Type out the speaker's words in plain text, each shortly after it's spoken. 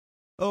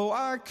Oh,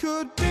 I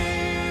could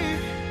be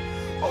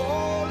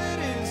all it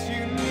is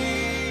you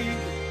need,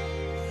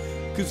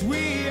 'cause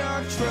we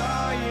are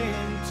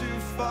trying to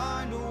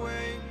find a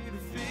way to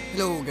feel.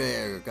 Hello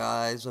there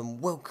guys, and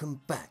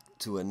welcome back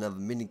to another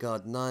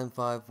MineCraft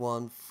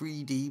 951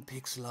 3D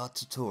pixel art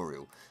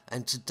tutorial.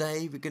 And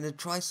today we're going to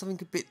try something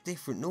a bit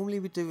different. Normally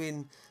we're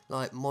doing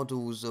like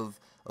models of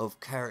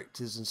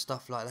characters and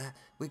stuff like that.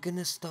 We're going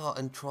to start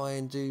and try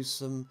and do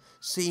some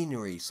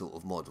scenery sort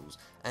of models.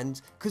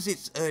 And because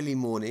it's early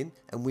morning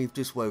and we've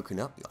just woken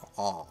up,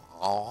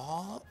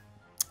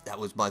 that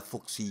was my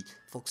Foxy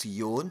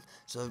yawn.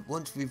 So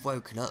once we've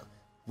woken up,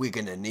 we're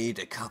going to need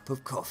a cup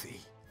of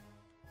coffee.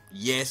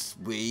 Yes,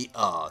 we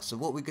are. So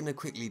what we're going to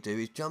quickly do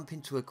is jump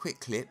into a quick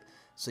clip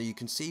so you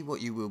can see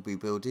what you will be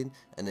building,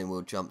 and then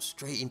we'll jump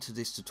straight into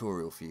this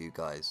tutorial for you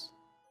guys.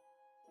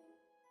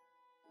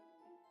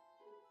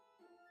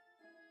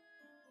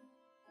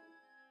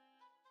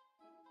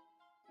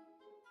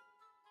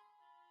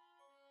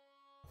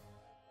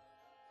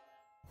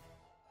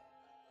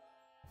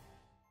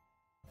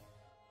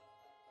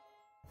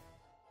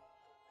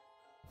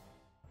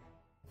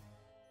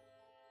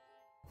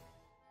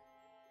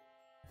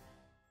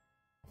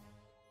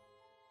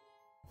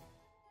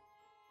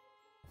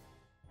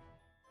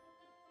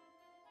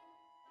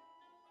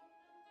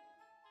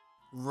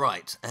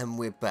 Right, and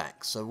we're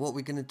back. So what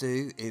we're going to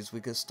do is we're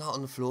going to start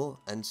on the floor,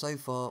 and so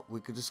far I'm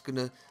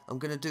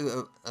going to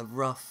do a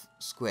rough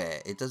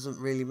square. It doesn't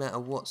really matter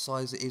what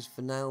size it is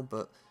for now,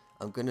 but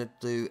I'm going to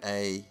do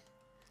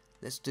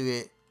let's do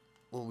it,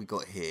 what we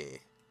got here.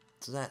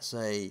 So that's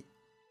a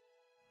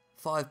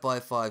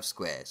 5x5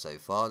 square so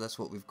far, that's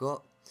what we've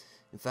got.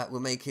 In fact, we'll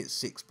make it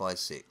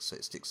 6x6, so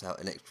it sticks out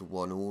an extra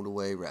one all the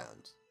way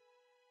around.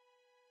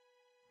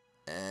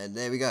 And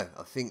there we go.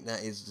 I think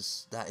that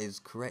is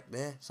correct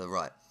there. So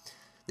right,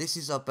 this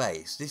is our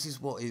base. This is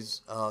what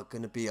is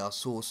going to be our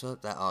saucer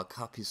that our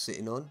cup is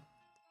sitting on.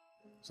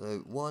 So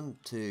 1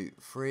 2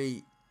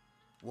 3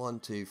 1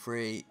 2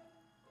 3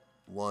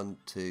 1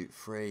 2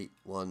 3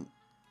 1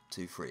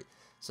 2 3.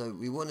 So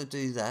we want to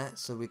do that,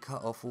 so we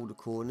cut off all the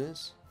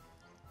corners.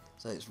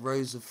 So it's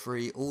rows of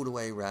 3 all the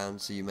way around,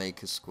 so you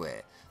make a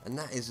square. And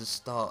that is the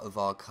start of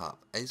our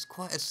cup. It's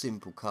quite a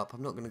simple cup.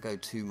 I'm not going to go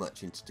too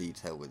much into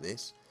detail with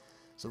this.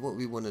 So what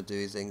we want to do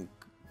is then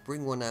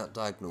bring one out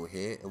diagonal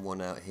here and one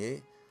out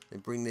here.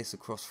 Then bring this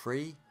across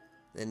 3.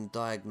 Then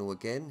diagonal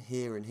again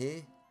here and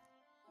here.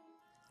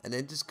 And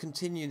then just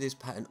continue this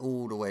pattern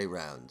all the way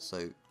around.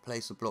 So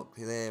place a block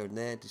there and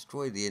there.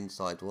 Destroy the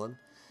inside one,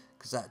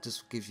 because that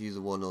just gives you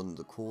the one on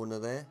the corner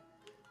there.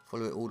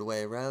 Follow it all the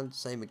way around.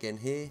 Same again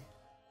here.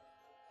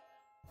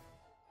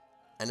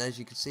 And as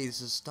you can see, this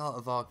is the start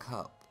of our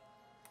cup.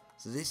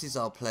 So this is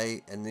our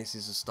plate and this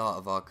is the start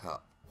of our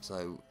cup.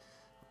 So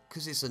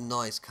because it's a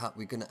nice cup,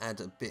 we're going to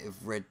add a bit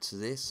of red to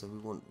this. So we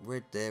want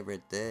red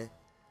there,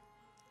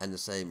 and the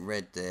same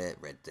red there,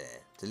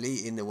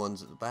 deleting the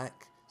ones at the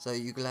back. So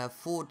you can have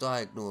 4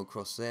 diagonal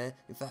across there.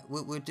 In fact,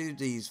 we'll do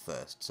these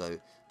first.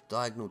 So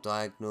diagonal,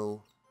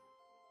 diagonal,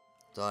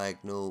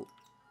 diagonal.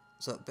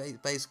 So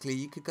basically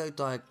you could go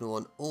diagonal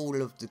on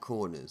all of the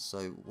corners.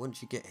 So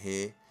once you get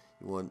here,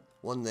 you want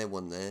one there,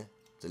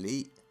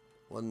 delete,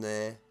 one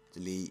there,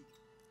 delete,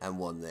 and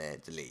one there,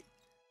 delete.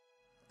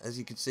 As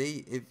you can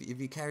see, if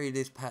you carry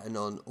this pattern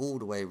on all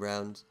the way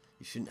around,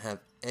 you shouldn't have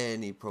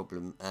any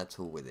problem at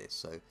all with this.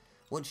 So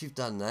once you've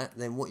done that,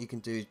 then what you can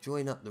do is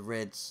join up the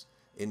reds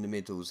in the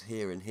middles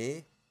here and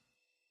here,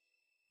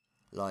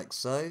 like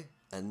so,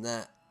 and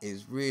that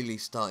is really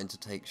starting to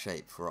take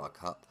shape for our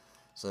cup.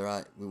 So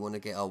right, we want to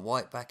get our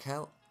white back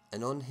out,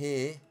 and on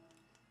here,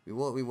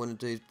 what we want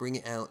to do is bring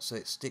it out so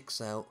it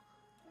sticks out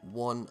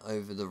one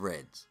over the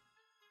reds.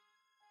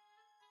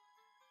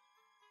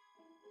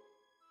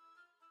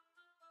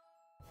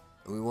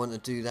 And we want to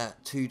do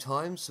that 2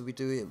 times, so we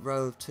do it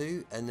row of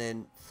 2, and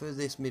then for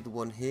this middle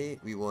one here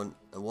we want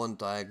a 1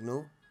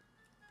 diagonal,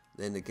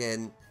 then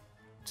again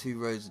 2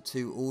 rows of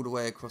 2 all the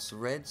way across the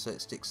red, so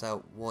it sticks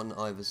out one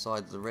either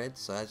side of the red.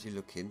 So as you're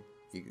looking,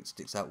 it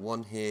sticks out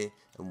 1 here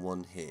and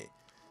 1 here.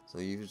 So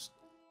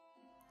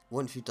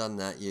once you've done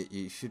that,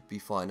 you should be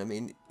fine. I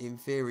mean, in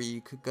theory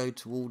you could go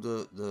to all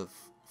the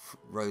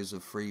rows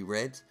of 3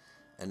 red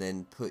and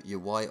then put your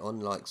white on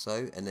like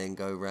so, and then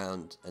go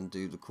around and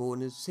do the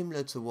corners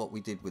similar to what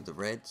we did with the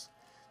reds.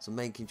 So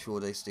making sure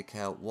they stick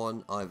out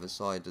one either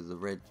side of the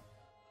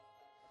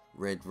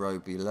red row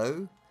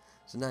below.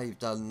 So now you've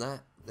done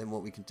that, then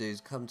what we can do is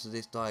come to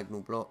this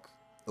diagonal block,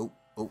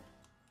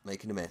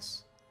 making a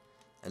mess,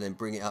 and then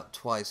bring it up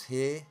twice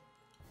here,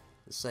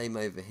 the same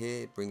over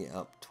here, bring it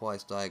up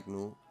twice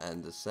diagonal,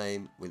 and the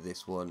same with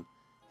this one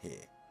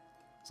here.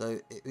 So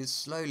it is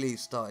slowly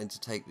starting to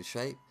take the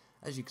shape.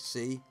 As you can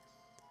see,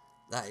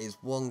 that is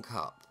 1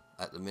 cup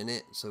at the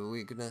minute, so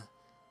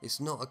it's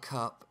not a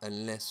cup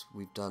unless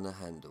we've done a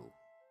handle.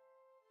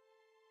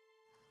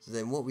 So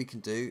then what we can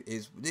do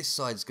is, this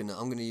side's I'm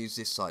going to use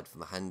this side for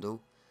my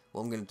handle.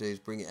 What I'm going to do is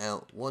bring it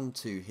out 1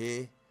 2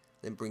 here,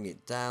 then bring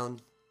it down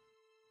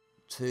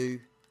 2,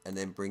 and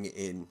then bring it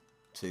in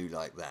 2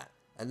 like that.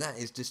 And that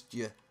is just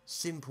your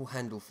simple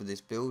handle for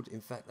this build.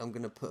 In fact, I'm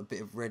going to put a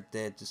bit of red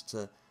there just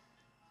to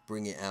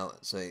bring it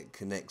out so it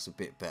connects a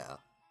bit better.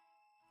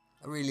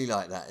 I really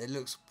like that. It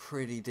looks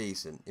pretty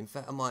decent. In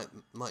fact, I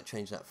might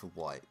change that for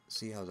white.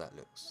 See how that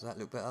looks. Does that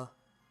look better?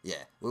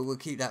 Yeah, we'll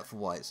keep that for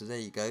white. So there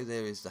you go.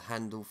 There is the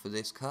handle for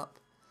this cup.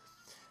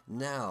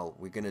 Now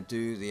we're going to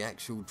do the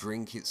actual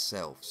drink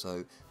itself.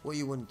 So what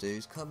you want to do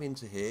is come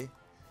into here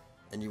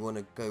and you want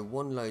to go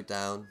one row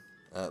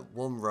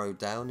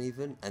down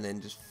even, and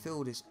then just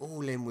fill this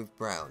all in with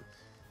brown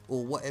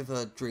or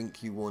whatever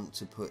drink you want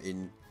to put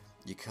in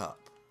your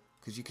cup,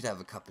 because you could have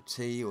a cup of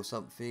tea or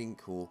something,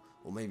 or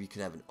maybe you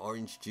could have an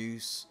orange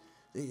juice.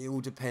 It all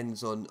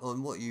depends on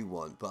what you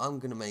want, but I'm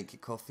going to make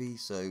it coffee,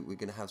 so we're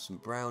going to have some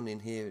brown in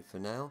here for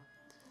now,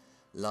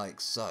 like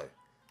so.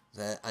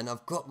 There, and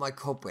I've got my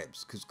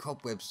cobwebs, because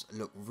cobwebs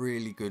look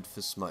really good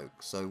for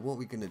smoke. So what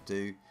we're going to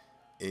do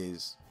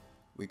is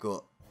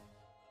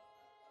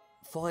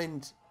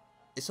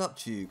it's up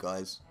to you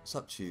guys, it's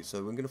up to you. So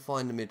we're going to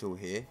find the middle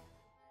here,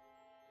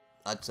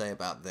 I'd say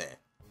about there,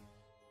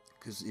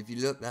 because if you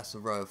look, that's a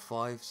row of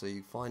 5, so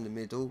you find the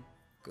middle,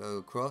 go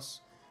across,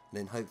 and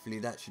then hopefully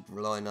that should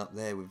line up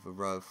there with a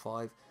row of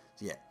 5.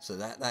 So yeah, so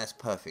that's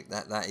perfect,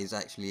 that is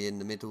actually in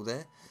the middle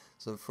there.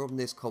 So from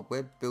this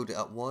cobweb, build it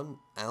up 1,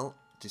 out,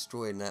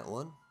 destroying that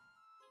one,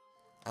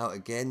 out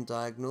again,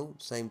 diagonal,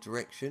 same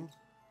direction.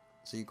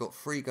 So you've got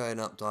 3 going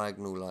up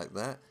diagonal like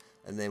that,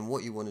 and then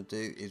what you want to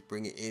do is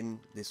bring it in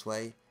this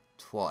way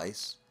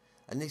twice,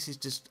 and this is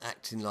just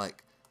acting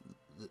like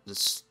the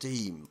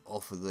steam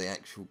off of the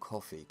actual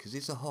coffee, because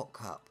it's a hot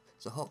cup.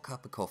 It's a hot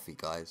cup of coffee,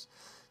 guys.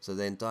 So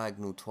then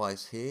diagonal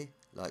twice here,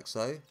 like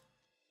so.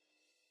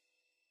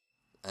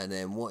 And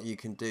then what you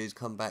can do is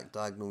come back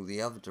diagonal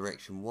the other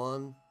direction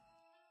 1,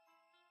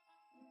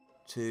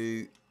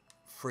 2,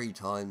 3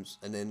 times,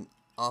 and then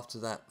after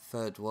that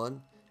third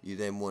one, you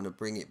then want to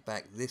bring it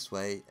back this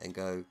way and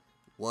go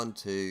 1,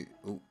 2,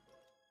 ooh.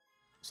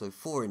 So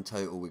 4 in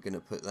total we're going to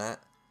put that,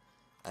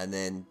 and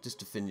then just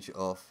to finish it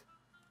off,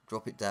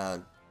 drop it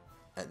down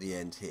at the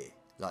end here,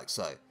 like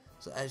so.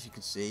 So as you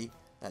can see,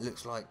 that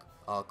looks like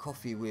our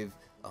coffee with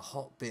a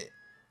hot bit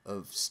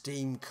of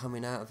steam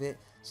coming out of it.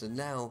 So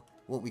now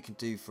what we can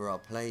do for our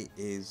plate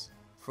is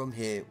from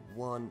here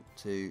 1,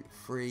 2,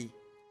 3,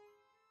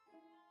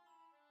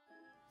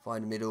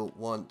 find the middle,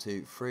 1,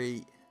 2,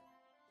 3.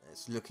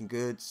 It's looking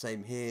good.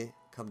 Same here,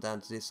 come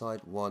down to this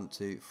side, 1,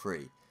 2,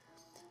 3.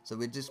 So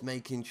we're just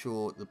making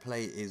sure the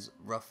plate is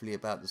roughly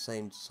about the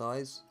same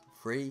size,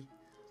 3.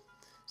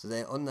 So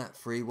there, on that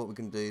 3, what we're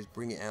going to do is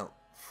bring it out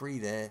 3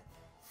 there,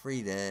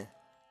 3 there,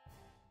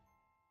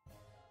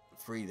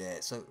 3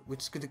 there. So we're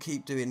just going to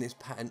keep doing this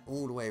pattern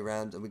all the way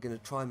around, and we're going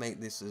to try and make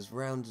this as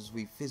round as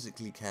we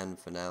physically can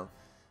for now.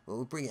 But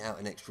we'll bring it out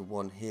an extra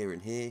 1 here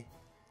and here,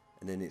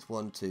 and then it's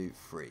 1, 2,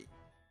 3.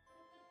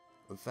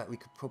 In fact, we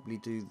could probably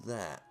do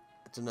that.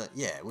 I don't know.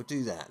 Yeah, we'll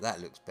do that.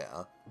 That looks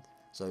better.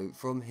 So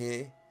from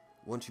here,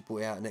 once you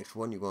brought out an extra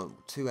 1, you want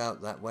 2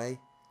 out that way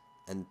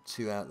and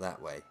 2 out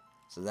that way.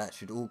 So that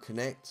should all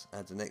connect.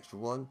 Add an extra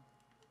 1,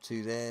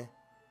 2 there,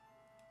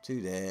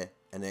 2 there,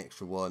 and an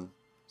extra 1.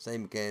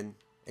 Same again,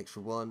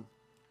 extra 1,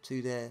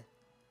 2 there,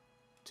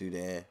 2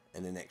 there,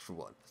 and an extra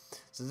 1.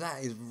 So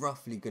that is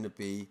roughly going to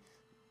be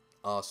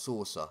our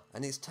saucer,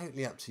 and it's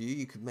totally up to you.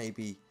 You could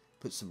maybe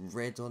put some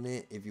red on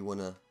it if you want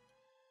to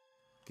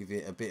give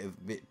it a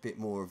bit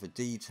more of a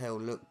detail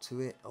look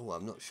to it. Oh,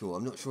 I'm not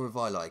sure if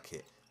I like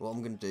it. What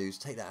I'm going to do is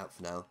take that out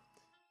for now,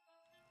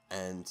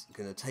 and I'm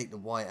going to take the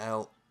white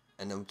out,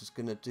 and I'm just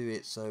going to do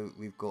it so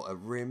we've got a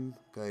rim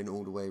going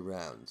all the way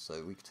around.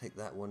 So we can take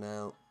that one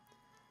out,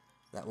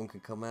 that one can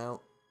come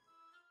out,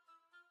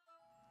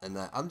 and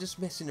that. I'm just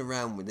messing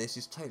around with this.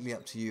 It's totally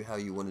up to you how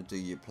you want to do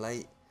your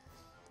plate.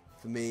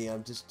 For me,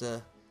 I'm just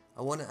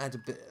I want to add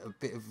a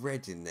bit of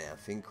red in there, I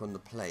think, on the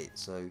plate.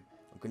 So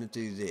I'm going to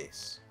do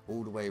this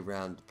all the way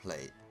around the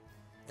plate,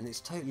 and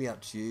it's totally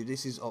up to you.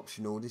 This is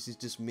optional. This is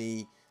just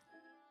me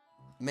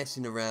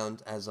messing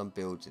around as I'm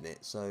building it.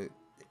 So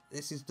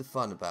this is the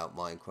fun about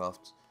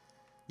Minecraft.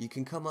 You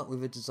can come up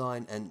with a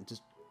design and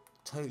just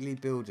totally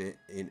build it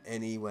in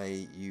any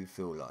way you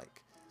feel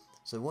like.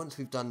 So once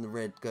we've done the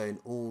red going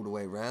all the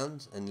way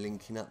around and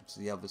linking up to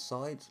the other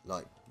side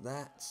like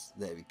that,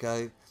 there we go,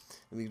 and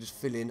we can just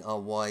fill in our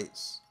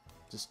whites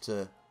just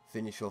to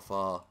finish off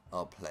our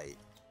plate,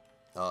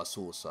 our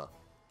saucer.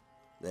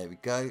 There we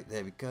go,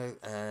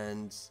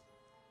 and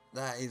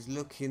that is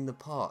looking the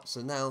part.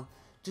 So now,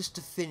 just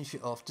to finish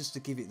it off, just to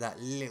give it that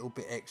little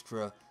bit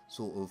extra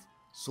sort of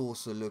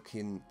saucer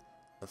looking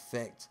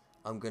effect,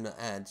 I'm going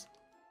to add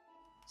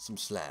some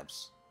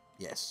slabs.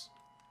 Yes.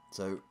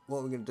 So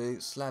what we're going to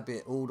do, slab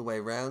it all the way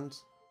around,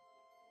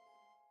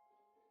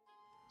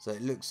 so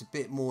it looks a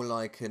bit more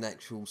like an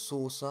actual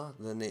saucer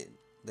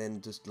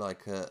than just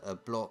like a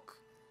block.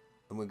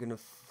 And we're going to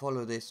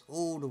follow this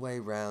all the way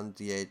around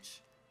the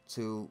edge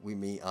till we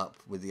meet up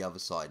with the other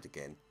side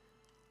again.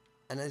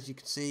 And as you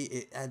can see,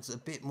 it adds a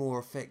bit more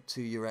effect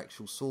to your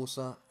actual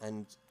saucer.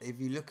 And if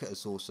you look at a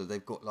saucer,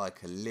 they've got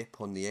like a lip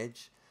on the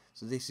edge.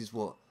 So this is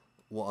what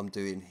I'm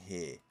doing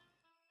here.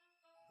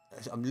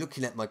 I'm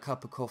looking at my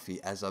cup of coffee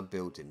as I'm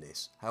building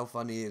this. How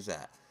funny is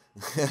that?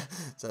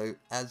 So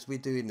as we're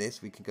doing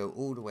this, we can go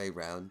all the way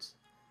around.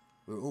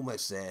 We're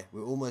almost there.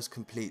 We'll almost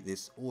complete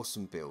this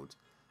awesome build.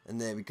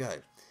 And there we go.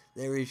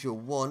 There is your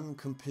one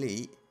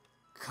complete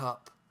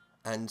cup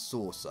and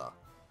saucer.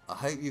 I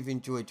hope you've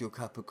enjoyed your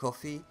cup of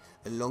coffee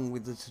along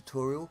with the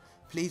tutorial.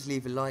 Please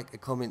leave a like, a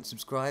comment,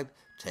 subscribe.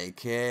 Take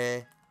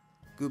care.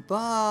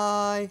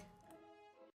 Goodbye.